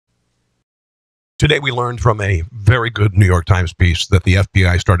Today, we learned from a very good New York Times piece that the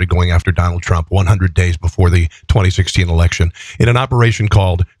FBI started going after Donald Trump 100 days before the 2016 election in an operation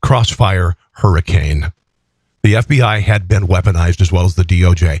called Crossfire Hurricane. The FBI had been weaponized, as well as the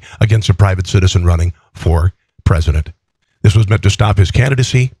DOJ, against a private citizen running for president. This was meant to stop his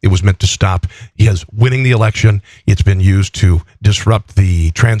candidacy. It was meant to stop his winning the election. It's been used to disrupt the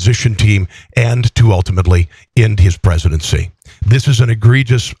transition team and to ultimately end his presidency. This is an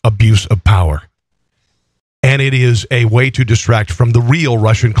egregious abuse of power. And it is a way to distract from the real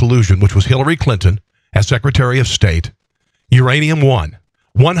Russian collusion, which was Hillary Clinton as Secretary of State. Uranium One,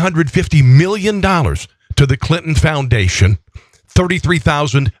 $150 million to the Clinton Foundation,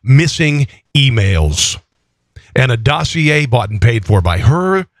 33,000 missing emails, and a dossier bought and paid for by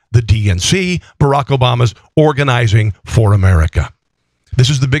her, the DNC, Barack Obama's Organizing for America. This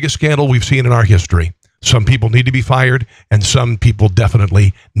is the biggest scandal we've seen in our history. Some people need to be fired, and some people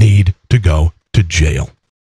definitely need to go to jail.